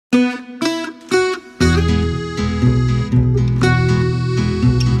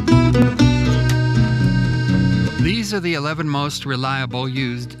These are the 11 most reliable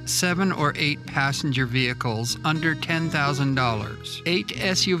used 7 or 8 passenger vehicles under $10,000, 8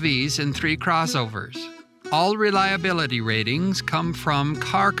 SUVs and 3 crossovers. All reliability ratings come from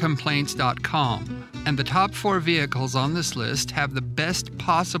CarComplaints.com, and the top 4 vehicles on this list have the best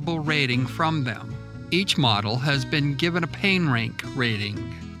possible rating from them. Each model has been given a PainRank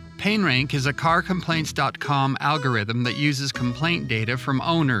rating. PainRank is a CarComplaints.com algorithm that uses complaint data from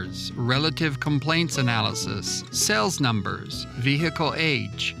owners, relative complaints analysis, sales numbers, vehicle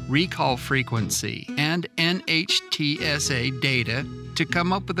age, recall frequency, and NHTSA data to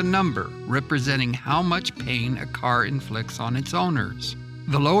come up with a number representing how much pain a car inflicts on its owners.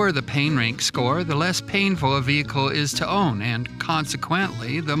 The lower the PainRank score, the less painful a vehicle is to own, and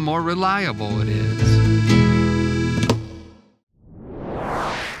consequently, the more reliable it is.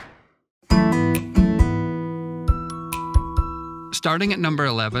 Starting at number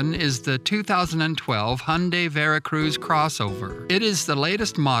 11 is the 2012 Hyundai Veracruz crossover. It is the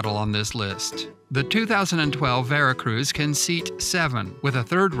latest model on this list. The 2012 Veracruz can seat 7, with a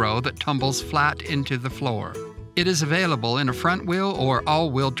third row that tumbles flat into the floor. It is available in a front-wheel or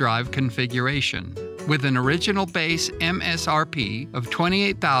all-wheel drive configuration, with an original base MSRP of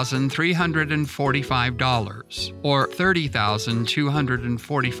 $28,345 or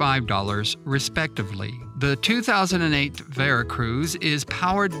 $30,245 respectively. The 2008 Veracruz is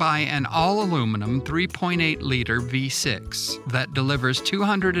powered by an all-aluminum 3.8-liter V6 that delivers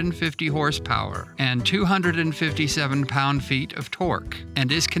 250 horsepower and 257 pound-feet of torque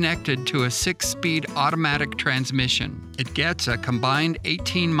and is connected to a 6-speed automatic transmission. It gets a combined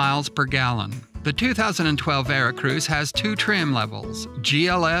 18 miles per gallon. The 2012 Veracruz has 2 trim levels,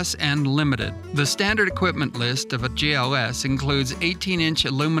 GLS and Limited. The standard equipment list of a GLS includes 18-inch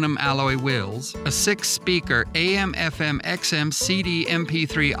aluminum alloy wheels, a 6-speaker AM/FM/XM CD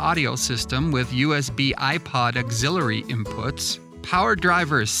MP3 audio system with USB iPod auxiliary inputs, power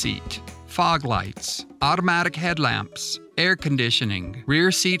driver's seat, fog lights, automatic headlamps, air conditioning,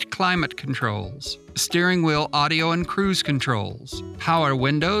 rear seat climate controls, steering wheel audio and cruise controls, power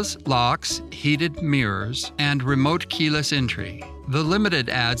windows, locks, heated mirrors, and remote keyless entry. The Limited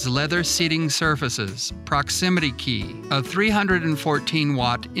adds leather seating surfaces, proximity key, a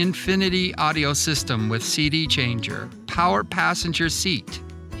 314-watt Infinity audio system with CD changer, power passenger seat,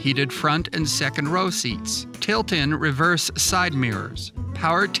 heated front and second row seats, tilt-in reverse side mirrors,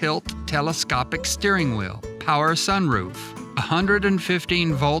 power tilt telescopic steering wheel, power sunroof,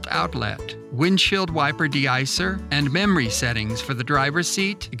 115-volt outlet, windshield wiper deicer, and memory settings for the driver's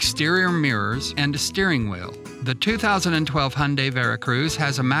seat, exterior mirrors, and steering wheel. The 2012 Hyundai Veracruz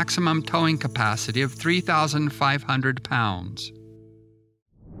has a maximum towing capacity of 3,500 pounds.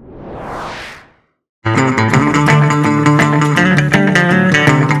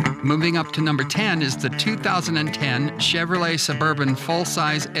 Moving up to number 10 is the 2010 Chevrolet Suburban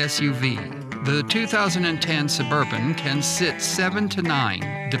full-size SUV. The 2010 Suburban can sit 7 to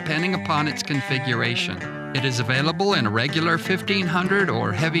 9, depending upon its configuration. It is available in a regular 1500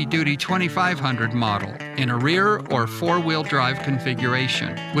 or heavy-duty 2500 model, in a rear or four-wheel drive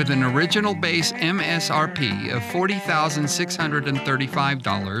configuration, with an original base MSRP of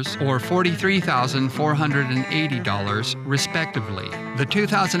 $40,635 or $43,480 respectively. The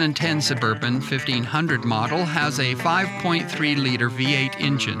 2010 Suburban 1500 model has a 5.3-liter V8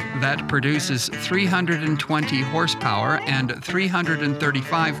 engine that produces 320 horsepower and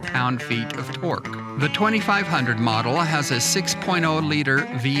 335 pound-feet of torque. The 2500 model has a 6.0-liter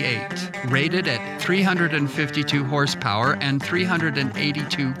V8, rated at 352 horsepower and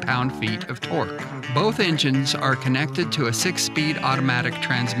 382 pound-feet of torque. Both engines are connected to a 6-speed automatic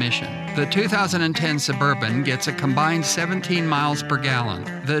transmission. The 2010 Suburban gets a combined 17 miles per gallon.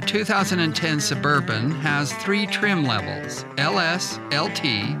 The 2010 Suburban has 3 trim levels, LS, LT,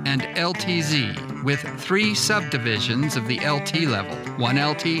 and LTZ, with 3 subdivisions of the LT level,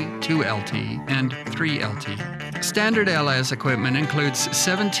 1LT, 2LT, and 3LT. Standard LS equipment includes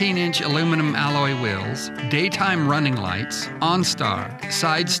 17-inch aluminum alloy wheels, daytime running lights, OnStar,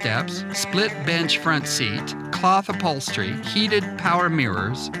 side steps, split bench front seat, cloth upholstery, heated power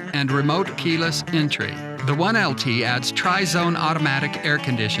mirrors, and remote keyless entry. The 1LT adds tri-zone automatic air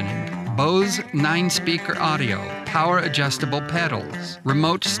conditioning, Bose 9-speaker audio, power adjustable pedals,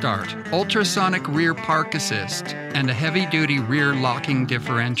 remote start, ultrasonic rear park assist, and a heavy-duty rear locking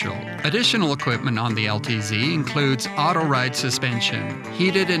differential. Additional equipment on the LTZ includes auto-ride suspension,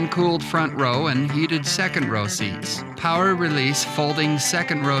 heated and cooled front row and heated second row seats, power release folding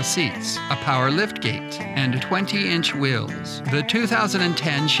second row seats, a power liftgate, and 20-inch wheels. The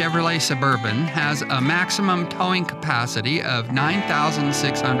 2010 Chevrolet Suburban has a maximum towing capacity of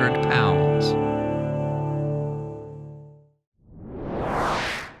 9,600 pounds.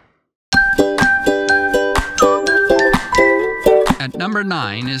 number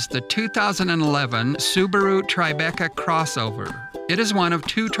 9 is the 2011 Subaru Tribeca Crossover. It is one of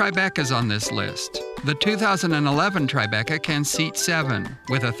 2 Tribecas on this list. The 2011 Tribeca can seat 7,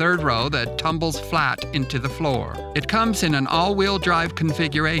 with a third row that tumbles flat into the floor. It comes in an all-wheel drive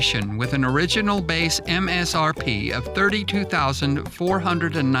configuration with an original base MSRP of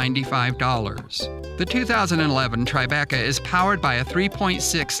 $32,495. The 2011 Tribeca is powered by a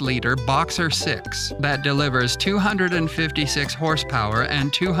 3.6-liter Boxer 6 that delivers 256 horsepower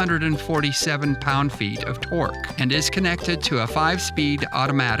and 247 pound-feet of torque, and is connected to a 5-speed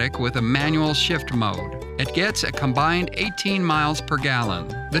automatic with a manual shift mode. It gets a combined 18 miles per gallon.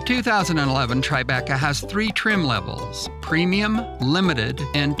 The 2011 Tribeca has 3 trim levels: Premium, Limited,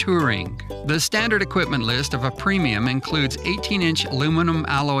 and Touring. The standard equipment list of a Premium includes 18-inch aluminum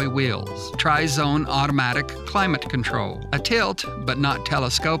alloy wheels, tri-zone automatic climate control, a tilt but not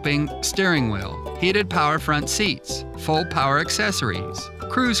telescoping steering wheel, heated power front seats, full power accessories,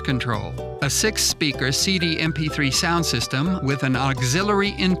 cruise control, a 6-speaker CD MP3 sound system with an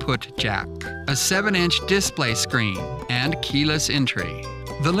auxiliary input jack, a 7-inch display screen, and keyless entry.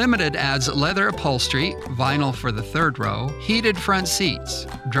 The Limited adds leather upholstery, vinyl for the third row, heated front seats,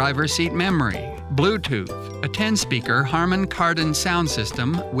 driver's seat memory, Bluetooth, a 10-speaker Harman Kardon sound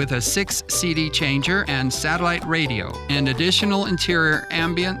system with a 6 CD changer and satellite radio, and additional interior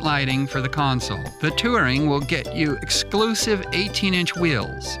ambient lighting for the console. The Touring will get you exclusive 18-inch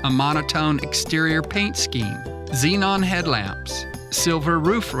wheels, a monotone exterior paint scheme, xenon headlamps, silver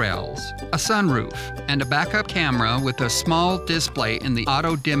roof rails, a sunroof, and a backup camera with a small display in the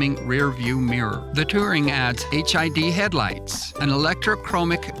auto-dimming rear-view mirror. The Touring adds HID headlights, an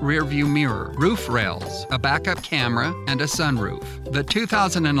electrochromic rear-view mirror, roof rails, a backup camera, and a sunroof. The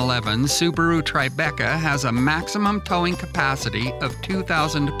 2011 Subaru Tribeca has a maximum towing capacity of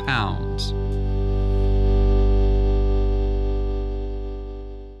 2,000 pounds.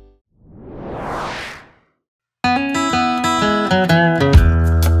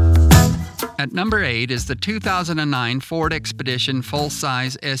 At number 8 is the 2009 Ford Expedition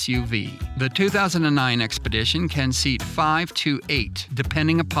full-size SUV. The 2009 Expedition can seat 5 to 8,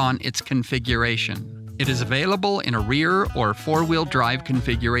 depending upon its configuration. It is available in a rear or four-wheel drive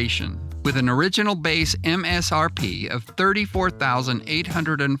configuration, with an original base MSRP of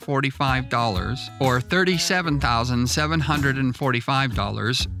 $34,845 or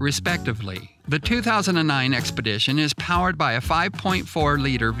 $37,745, respectively. The 2009 Expedition is powered by a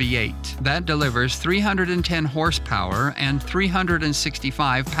 5.4-liter V8 that delivers 310 horsepower and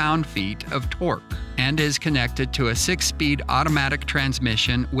 365 pound-feet of torque, and is connected to a 6-speed automatic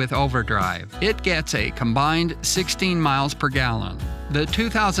transmission with overdrive. It gets a combined 16 miles per gallon. The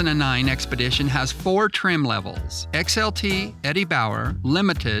 2009 Expedition has 4 trim levels: XLT, Eddie Bauer,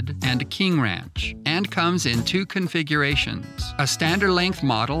 Limited, and King Ranch, and comes in 2 configurations: a standard length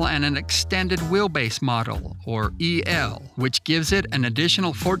model and an extended wheelbase model, or EL, which gives it an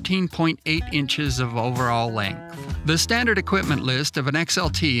additional 14.8 inches of overall length. The standard equipment list of an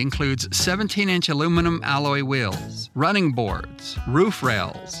XLT includes 17-inch aluminum alloy wheels, running boards, roof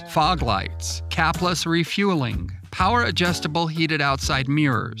rails, fog lights, capless refueling, power-adjustable heated outside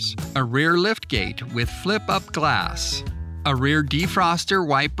mirrors, a rear liftgate with flip-up glass, a rear defroster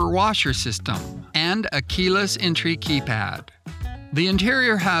wiper washer system, and a keyless entry keypad. The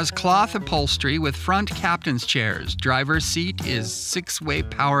interior has cloth upholstery with front captain's chairs. Driver's seat is 6-way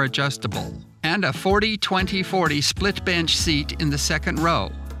power adjustable, and a 40-20-40 split bench seat in the second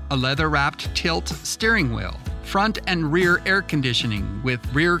row, a leather-wrapped tilt steering wheel, front and rear air conditioning with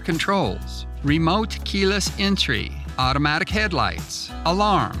rear controls, remote keyless entry, automatic headlights,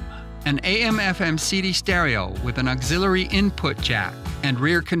 alarm, an AM/FM CD stereo with an auxiliary input jack and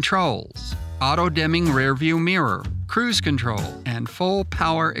rear controls, auto-dimming rear-view mirror, cruise control, and full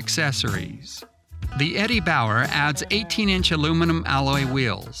power accessories. The Eddie Bauer adds 18-inch aluminum alloy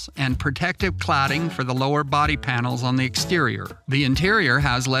wheels and protective cladding for the lower body panels on the exterior. The interior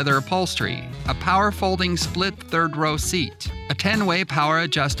has leather upholstery, a power-folding split third-row seat, a 10-way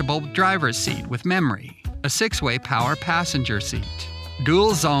power-adjustable driver's seat with memory, a 6-way power passenger seat,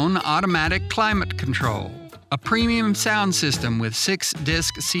 dual-zone automatic climate control, a premium sound system with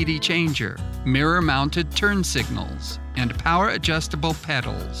 6-disc CD changer, mirror-mounted turn signals, and power-adjustable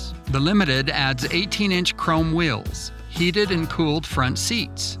pedals. The Limited adds 18-inch chrome wheels, heated and cooled front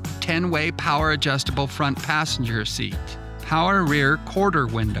seats, 10-way power-adjustable front passenger seat, power rear quarter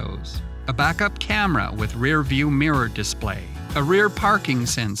windows, a backup camera with rear-view mirror display, a rear parking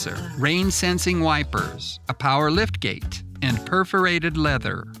sensor, rain-sensing wipers, a power liftgate, and perforated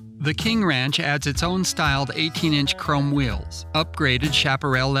leather. The King Ranch adds its own styled 18-inch chrome wheels, upgraded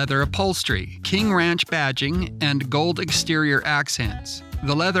chaparral leather upholstery, King Ranch badging, and gold exterior accents.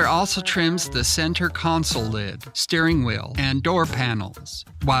 The leather also trims the center console lid, steering wheel, and door panels,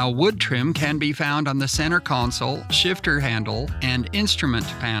 while wood trim can be found on the center console, shifter handle, and instrument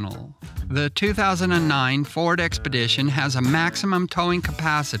panel. The 2009 Ford Expedition has a maximum towing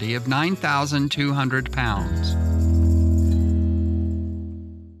capacity of 9,200 pounds.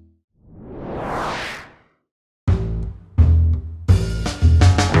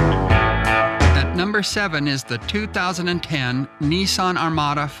 Number 7 is the 2010 Nissan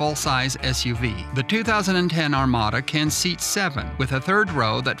Armada full-size SUV. The 2010 Armada can seat 7, with a third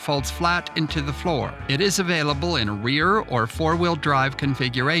row that folds flat into the floor. It is available in a rear or four-wheel drive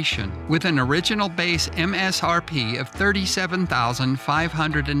configuration, with an original base MSRP of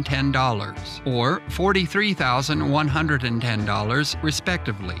 $37,510 or $43,110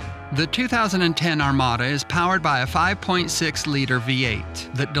 respectively. The 2010 Armada is powered by a 5.6-liter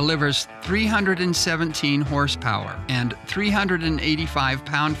V8 that delivers 317 horsepower and 385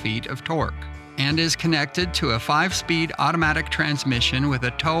 pound-feet of torque, and is connected to a 5-speed automatic transmission with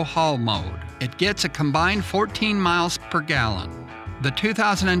a tow-haul mode. It gets a combined 14 miles per gallon. The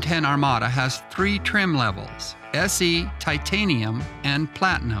 2010 Armada has 3 trim levels: SE, Titanium, and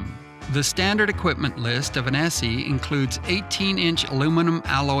Platinum. The standard equipment list of an SE includes 18-inch aluminum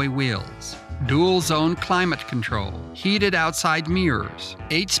alloy wheels, dual-zone climate control, heated outside mirrors,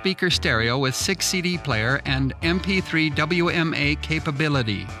 8-speaker stereo with 6 CD player and MP3 WMA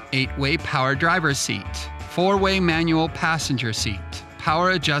capability, 8-way power driver's seat, 4-way manual passenger seat,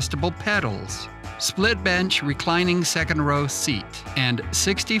 power adjustable pedals, split bench reclining second row seat, and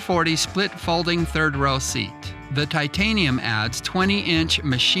 60/40 split folding third row seat. The Titanium adds 20-inch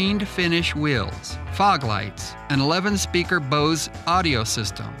machined finish wheels, fog lights, an 11-speaker Bose audio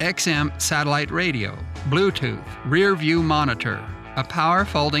system, XM satellite radio, Bluetooth, rear view monitor, a power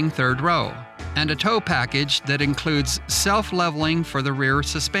folding third row, and a tow package that includes self-leveling for the rear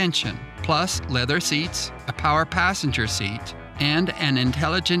suspension, plus leather seats, a power passenger seat, and an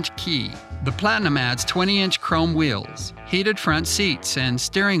intelligent key. The Platinum adds 20-inch chrome wheels, heated front seats and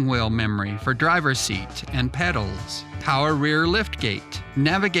steering wheel memory for driver's seat and pedals, power rear liftgate,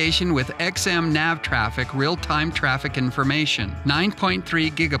 navigation with XM Nav Traffic real-time traffic information,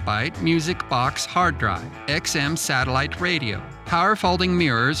 9.3 GB music box hard drive, XM satellite radio, power folding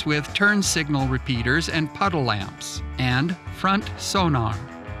mirrors with turn signal repeaters and puddle lamps, and front sonar.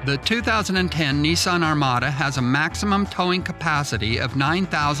 The 2010 Nissan Armada has a maximum towing capacity of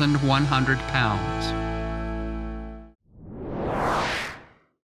 9,100 pounds.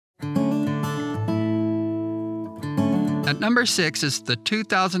 At number 6 is the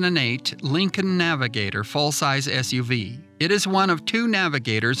 2008 Lincoln Navigator full-size SUV. It is one of 2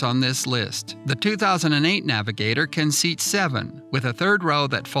 Navigators on this list. The 2008 Navigator can seat 7, with a third row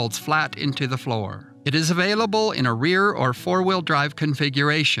that folds flat into the floor. It is available in a rear or four-wheel drive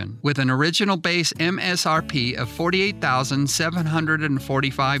configuration, with an original base MSRP of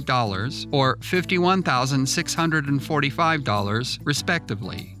 $48,745 or $51,645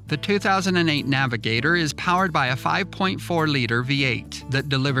 respectively. The 2008 Navigator is powered by a 5.4-liter V8 that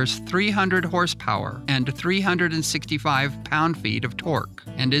delivers 300 horsepower and 365 pound-feet of torque,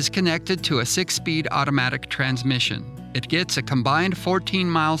 and is connected to a 6-speed automatic transmission. It gets a combined 14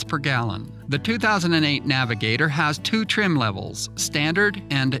 miles per gallon. The 2008 Navigator has 2 trim levels, Standard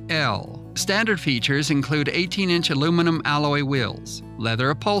and L. Standard features include 18-inch aluminum alloy wheels, leather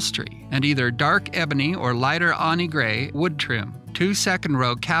upholstery, and either dark ebony or lighter Ani gray wood trim. 2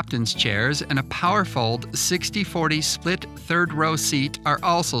 second-row captain's chairs and a power-fold 60/40 split third-row seat are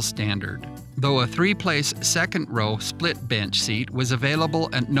also standard, though a 3-place second-row split bench seat was available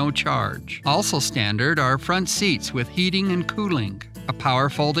at no charge. Also standard are front seats with heating and cooling, a power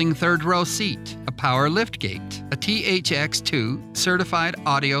folding third-row seat, a power liftgate, a THX2 certified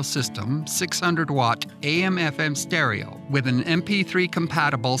audio system, 600-watt AM/FM stereo with an MP3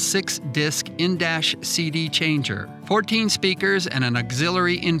 compatible 6-disc in-dash CD changer, 14 speakers and an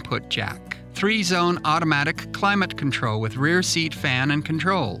auxiliary input jack, 3-zone automatic climate control with rear seat fan and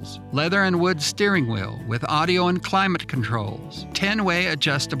controls, leather and wood steering wheel with audio and climate controls, 10-way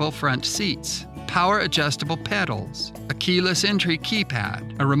adjustable front seats, power adjustable pedals, a keyless entry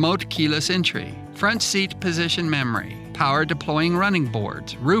keypad, a remote keyless entry, front seat position memory, power deploying running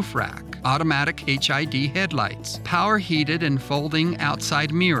boards, roof rack, automatic HID headlights, power heated and folding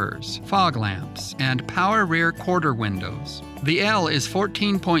outside mirrors, fog lamps, and power rear quarter windows. The L is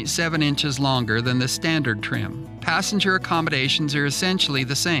 14.7 inches longer than the standard trim. Passenger accommodations are essentially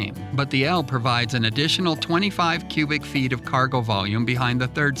the same, but the L provides an additional 25 cubic feet of cargo volume behind the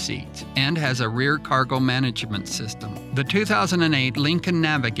third seat and has a rear cargo management system. The 2008 Lincoln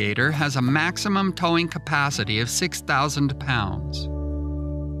Navigator has a maximum towing capacity of 6,000 pounds.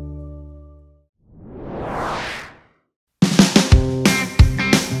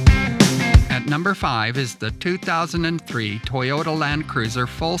 Number 5 is the 2003 Toyota Land Cruiser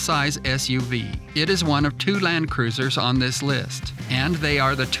full-size SUV. It is one of 2 Land Cruisers on this list, and they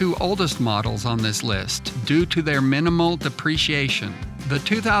are the 2 oldest models on this list due to their minimal depreciation. The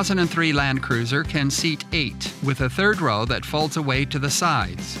 2003 Land Cruiser can seat 8, with a third row that folds away to the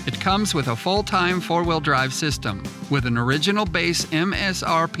sides. It comes with a full-time 4-wheel drive system, with an original base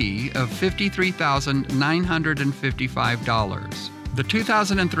MSRP of $53,955. The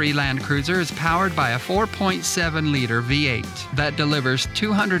 2003 Land Cruiser is powered by a 4.7-liter V8 that delivers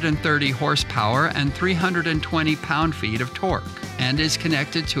 230 horsepower and 320 pound-feet of torque, and is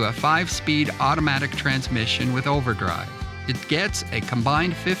connected to a 5-speed automatic transmission with overdrive. It gets a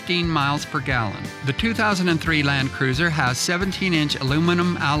combined 15 miles per gallon. The 2003 Land Cruiser has 17-inch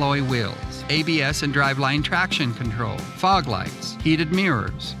aluminum alloy wheels, ABS and driveline traction control, fog lights, heated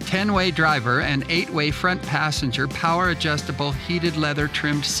mirrors, 10-way driver and 8-way front passenger power-adjustable heated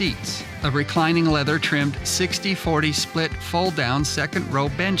leather-trimmed seats, a reclining leather-trimmed 60/40 split fold-down second-row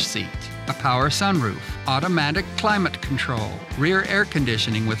bench seat, a power sunroof, automatic climate control, rear air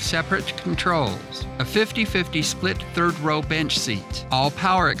conditioning with separate controls, a 50/50 split third-row bench seat, all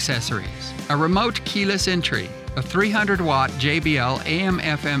power accessories, a remote keyless entry, a 300-watt JBL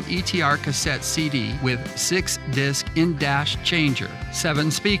AM/FM ETR cassette CD with 6-disc in-dash changer,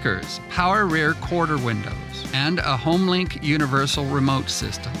 7 speakers, power rear quarter windows, and a HomeLink universal remote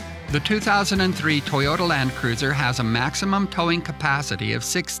system. The 2003 Toyota Land Cruiser has a maximum towing capacity of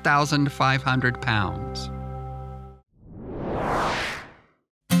 6,500 pounds.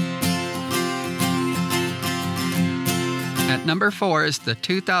 At number 4 is the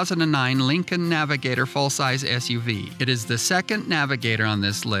 2009 Lincoln Navigator full-size SUV. It is the second Navigator on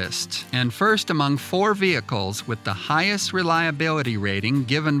this list, and first among 4 vehicles with the highest reliability rating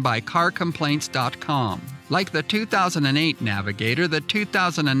given by CarComplaints.com. Like the 2008 Navigator, the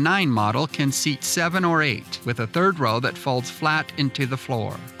 2009 model can seat 7 or 8, with a third row that folds flat into the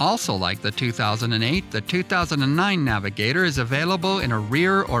floor. Also like the 2008, the 2009 Navigator is available in a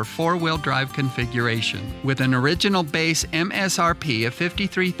rear or 4-wheel drive configuration, with an original base MSRP of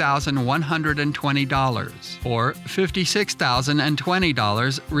 $53,120, or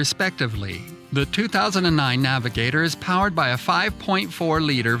 $56,020 respectively. The 2009 Navigator is powered by a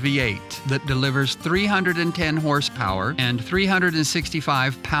 5.4-liter V8 that delivers 310 horsepower and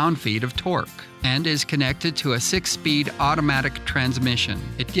 365 pound-feet of torque, and is connected to a 6-speed automatic transmission.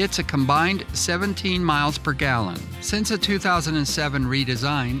 It gets a combined 17 miles per gallon. Since a 2007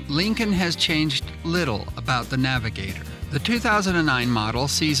 redesign, Lincoln has changed little about the Navigator. The 2009 model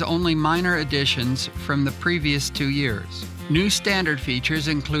sees only minor additions from the previous 2 years. New standard features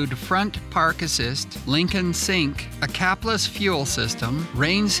include front park assist, Lincoln Sync, a capless fuel system,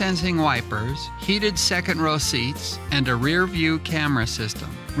 rain-sensing wipers, heated second-row seats, and a rear-view camera system.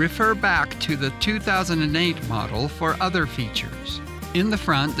 Refer back to the 2008 model for other features. In the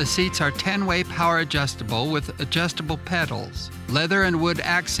front, the seats are 10-way power adjustable with adjustable pedals. Leather and wood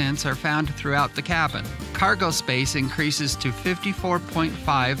accents are found throughout the cabin. Cargo space increases to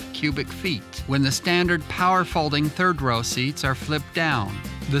 54.5 cubic feet when the standard power folding third row seats are flipped down.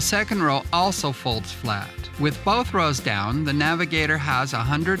 The second row also folds flat. With both rows down, the Navigator has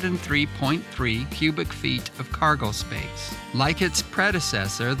 103.3 cubic feet of cargo space. Like its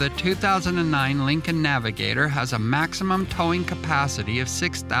predecessor, the 2009 Lincoln Navigator has a maximum towing capacity of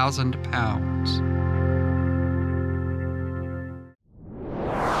 6,000 pounds.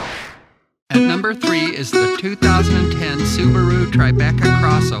 At number 3 is the 2010 Subaru Tribeca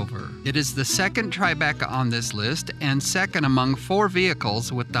Crossover. It is the second Tribeca on this list and second among 4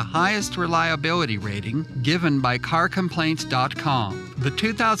 vehicles with the highest reliability rating given by CarComplaints.com. The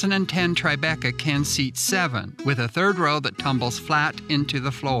 2010 Tribeca can seat 7, with a third row that tumbles flat into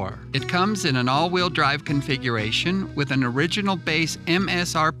the floor. It comes in an all-wheel drive configuration with an original base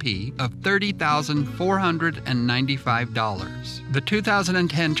MSRP of $30,495. The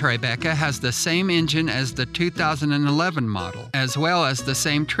 2010 Tribeca has the same engine as the 2011 model, as well as the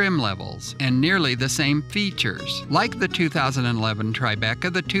same trim levels and nearly the same features. Like the 2011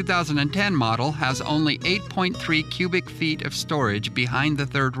 Tribeca, the 2010 model has only 8.3 cubic feet of storage behind behind the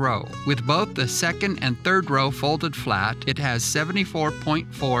third row. With both the second and third row folded flat, it has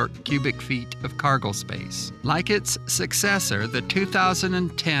 74.4 cubic feet of cargo space. Like its successor, the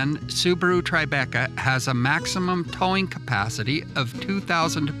 2010 Subaru Tribeca has a maximum towing capacity of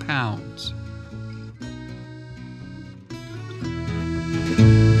 2,000 pounds.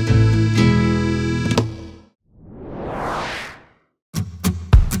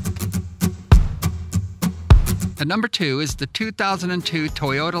 At number 2 is the 2002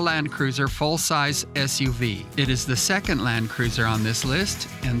 Toyota Land Cruiser full-size SUV. It is the second Land Cruiser on this list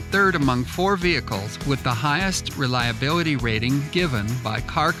and third among 4 vehicles with the highest reliability rating given by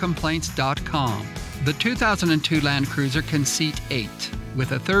CarComplaints.com. The 2002 Land Cruiser can seat 8,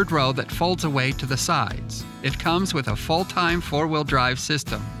 with a third row that folds away to the sides. It comes with a full-time four-wheel drive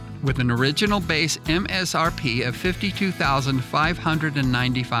system, with an original base MSRP of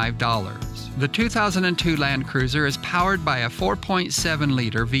 $52,595. The 2002 Land Cruiser is powered by a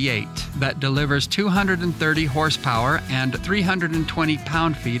 4.7-liter V8 that delivers 230 horsepower and 320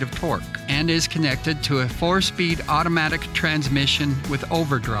 pound-feet of torque, and is connected to a 4-speed automatic transmission with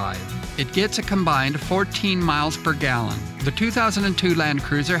overdrive. It gets a combined 14 miles per gallon. The 2002 Land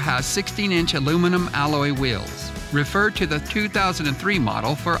Cruiser has 16-inch aluminum alloy wheels. Refer to the 2003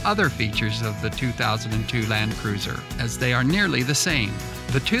 model for other features of the 2002 Land Cruiser, as they are nearly the same.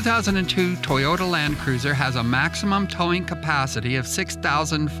 The 2002 Toyota Land Cruiser has a maximum towing capacity of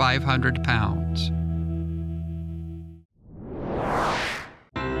 6,500 pounds.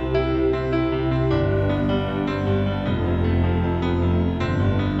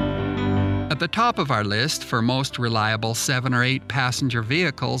 At the top of our list for most reliable 7 or 8 passenger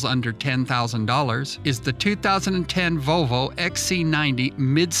vehicles under $10,000 is the 2010 Volvo XC90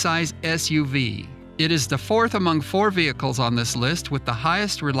 midsize SUV. It is the 4th among 4 vehicles on this list with the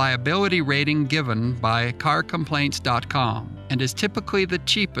highest reliability rating given by CarComplaints.com, and is typically the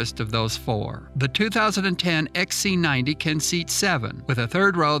cheapest of those 4. The 2010 XC90 can seat 7, with a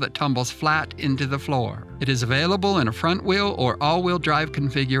third row that tumbles flat into the floor. It is available in a front-wheel or all-wheel drive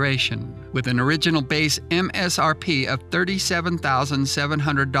configuration, with an original base MSRP of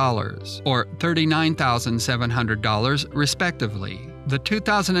 $37,700 or $39,700 respectively. The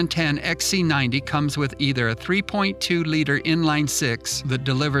 2010 XC90 comes with either a 3.2-liter inline-6 that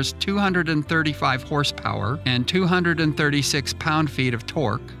delivers 235 horsepower and 236 pound-feet of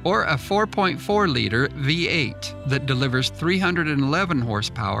torque, or a 4.4-liter V8 that delivers 311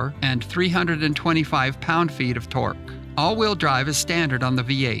 horsepower and 325 pound-feet of torque. All-wheel drive is standard on the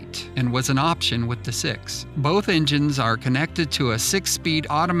V8 and was an option with the 6. Both engines are connected to a 6-speed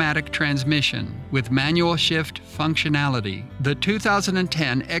automatic transmission with manual shift functionality. The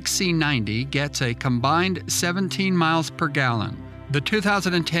 2010 XC90 gets a combined 17 miles per gallon. The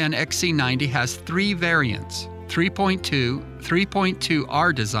 2010 XC90 has 3 variants: 3.2,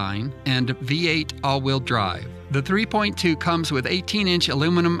 3.2R design, and V8 all-wheel drive. The 3.2 comes with 18-inch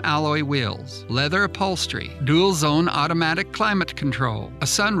aluminum alloy wheels, leather upholstery, dual-zone automatic climate control, a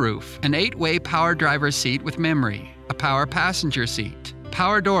sunroof, an 8-way power driver's seat with memory, a power passenger seat,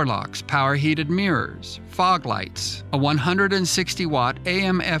 power door locks, power heated mirrors, fog lights, a 160-watt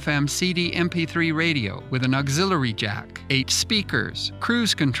AM/FM CD MP3 radio with an auxiliary jack, 8 speakers,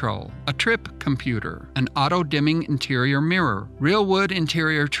 cruise control, a trip computer, an auto-dimming interior mirror, real wood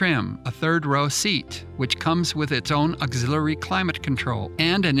interior trim, a third-row seat, which comes with its own auxiliary climate control,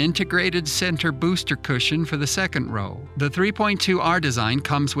 and an integrated center booster cushion for the second row. The 3.2R design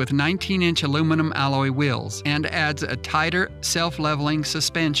comes with 19-inch aluminum alloy wheels and adds a tighter, self-leveling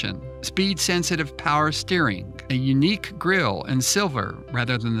suspension, speed-sensitive power steering, a unique grille in silver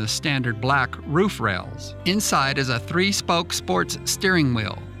rather than the standard black roof rails. Inside is a 3-spoke sports steering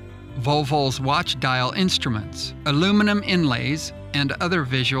wheel, Volvo's watch dial instruments, aluminum inlays, and other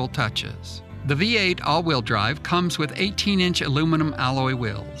visual touches. The V8 all-wheel drive comes with 18-inch aluminum alloy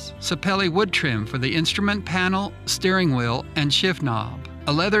wheels, Sapelli wood trim for the instrument panel, steering wheel, and shift knob,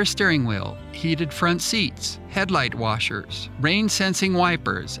 a leather steering wheel, heated front seats, headlight washers, rain-sensing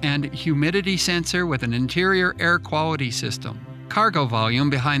wipers, and humidity sensor with an interior air quality system. Cargo volume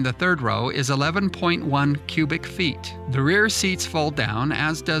behind the third row is 11.1 cubic feet. The rear seats fold down,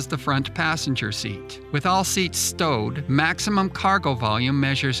 as does the front passenger seat. With all seats stowed, maximum cargo volume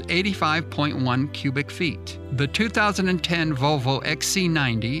measures 85.1 cubic feet. The 2010 Volvo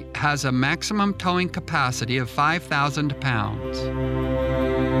XC90 has a maximum towing capacity of 5,000 pounds.